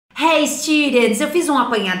Hey students, eu fiz um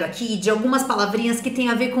apanhado aqui de algumas palavrinhas que tem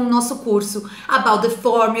a ver com o nosso curso. About the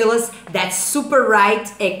formulas, that's super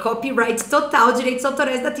right, é copyright total, direitos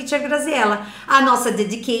autorais da Teacher Graziella. A nossa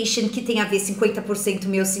dedication, que tem a ver 50%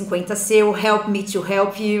 meu, 50% seu, help me to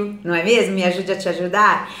help you, não é mesmo? Me ajude a te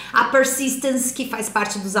ajudar. A persistence, que faz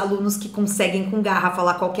parte dos alunos que conseguem com garra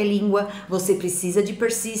falar qualquer língua. Você precisa de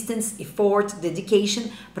persistence, effort, dedication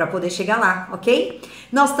para poder chegar lá, ok?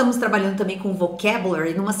 Nós estamos trabalhando também com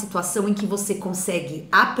vocabulary numa situação em que você consegue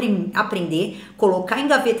aprender, colocar em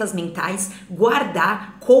gavetas mentais,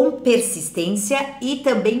 guardar com persistência e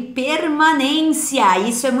também permanência.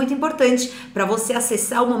 Isso é muito importante para você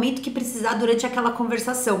acessar o momento que precisar durante aquela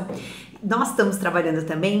conversação. Nós estamos trabalhando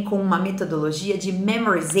também com uma metodologia de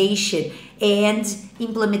memorization and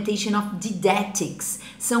implementation of didactics.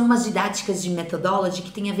 São umas didáticas de methodology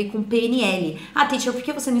que tem a ver com PNL. Ah, teacher, por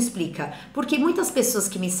que você não explica? Porque muitas pessoas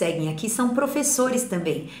que me seguem aqui são professores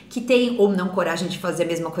também, que têm ou não coragem de fazer a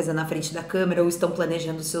mesma coisa na frente da câmera, ou estão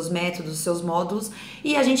planejando seus métodos, seus módulos,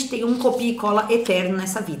 e a gente tem um copia e cola eterno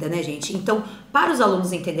nessa vida, né, gente? Então, para os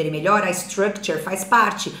alunos entenderem melhor, a structure faz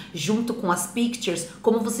parte, junto com as pictures,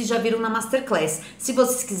 como vocês já viram na Masterclass. Se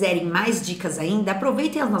vocês quiserem mais dicas ainda,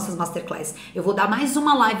 aproveitem as nossas Masterclass. Eu vou dar mais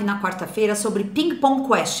uma live na quarta-feira sobre ping-pong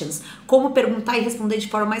questions, como perguntar e responder de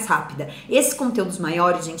forma mais rápida. Esses conteúdos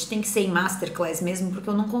maiores, gente, tem que ser em Masterclass mesmo, porque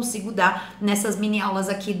eu não consigo dar nessas mini aulas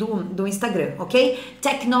aqui do Instagram, ok?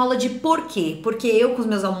 Technology, por quê? Porque eu, com os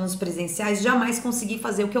meus alunos presenciais, jamais consegui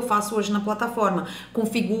fazer o que eu faço hoje na plataforma, com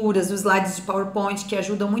figuras, os slides de PowerPoint, que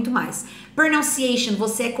ajudam muito mais. Pronunciation,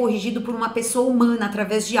 você é corrigido por uma pessoa humana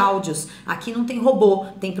através de áudios. Aqui não tem robô,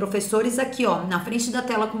 tem professores aqui, ó, na frente da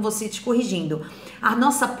tela com você te corrigindo. A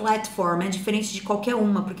nossa platform é diferente de qualquer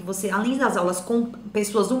uma, porque você, além das aulas com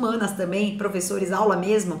pessoas humanas também, professores, aula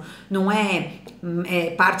mesmo, não é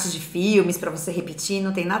partes de filmes para você repetir,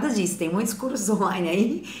 não tem nada disso. Tem muitos cursos online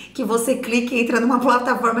aí que você clica e entra numa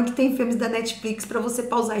plataforma que tem filmes da Netflix para você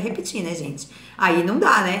pausar e repetir, né, gente? Aí não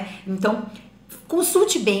dá, né? Então,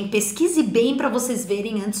 consulte bem, pesquise bem para vocês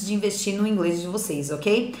verem antes de investir no inglês de vocês,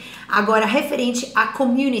 ok? Agora, referente à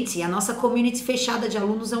community, a nossa community fechada de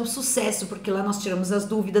alunos é um sucesso, porque lá nós tiramos as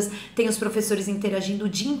dúvidas, tem os professores interagindo o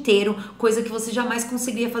dia inteiro, coisa que você jamais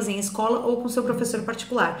conseguiria fazer em escola ou com seu professor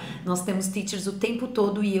particular. Nós temos teachers o tempo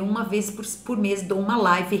todo e eu uma vez por mês dou uma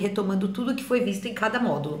live retomando tudo que foi visto em cada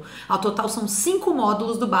módulo. Ao total são 5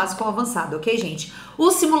 módulos do básico ao avançado, ok, gente?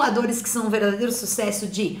 Os simuladores que são um verdadeiro sucesso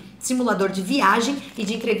de simulador de viagem e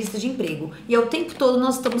de entrevista de emprego. E ao tempo todo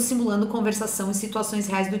nós estamos simulando conversação em situações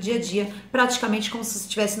reais do dia a dia, praticamente como se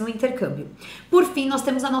estivesse no intercâmbio. Por fim, nós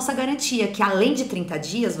temos a nossa garantia, que além de 30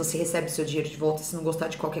 dias, você recebe seu dinheiro de volta se não gostar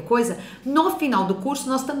de qualquer coisa, no final do curso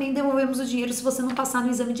nós também devolvemos o dinheiro se você não passar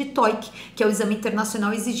no exame de TOEIC, que é o exame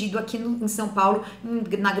internacional exigido aqui em São Paulo,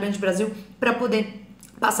 na Grande Brasil, para poder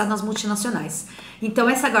passar nas multinacionais. Então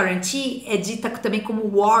essa guarantee é dita também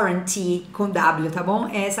como warranty com W, tá bom?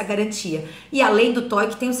 É essa garantia. E além do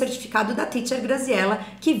TOEIC tem o certificado da Teacher Graziella,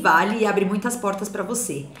 que vale e abre muitas portas para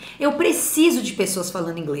você. Eu preciso de pessoas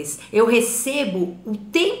falando inglês. Eu recebo o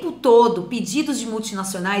tempo todo pedidos de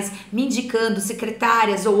multinacionais me indicando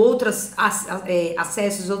secretárias ou outros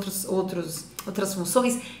acessos, outras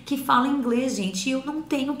funções que falam inglês, gente, e eu não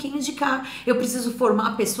tenho quem indicar. Eu preciso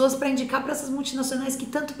formar pessoas para indicar para essas multinacionais que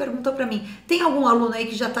tanto perguntam para mim. Tem algum aluno aí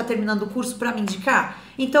que já está terminando o curso para me indicar?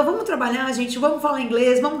 Então vamos trabalhar, gente, vamos falar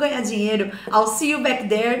inglês, vamos ganhar dinheiro. I'll see you back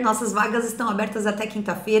there. Nossas vagas estão abertas até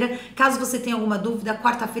quinta-feira. Caso você tenha alguma dúvida,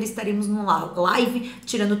 quarta-feira estaremos numa live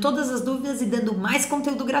tirando todas as dúvidas e dando mais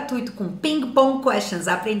conteúdo gratuito com ping-pong questions.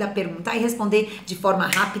 Aprenda a perguntar e responder de forma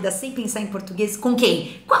rápida, sem pensar em português. Com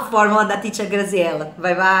quem? Com a fórmula da Teacher Graziella.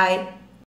 Bye, bye!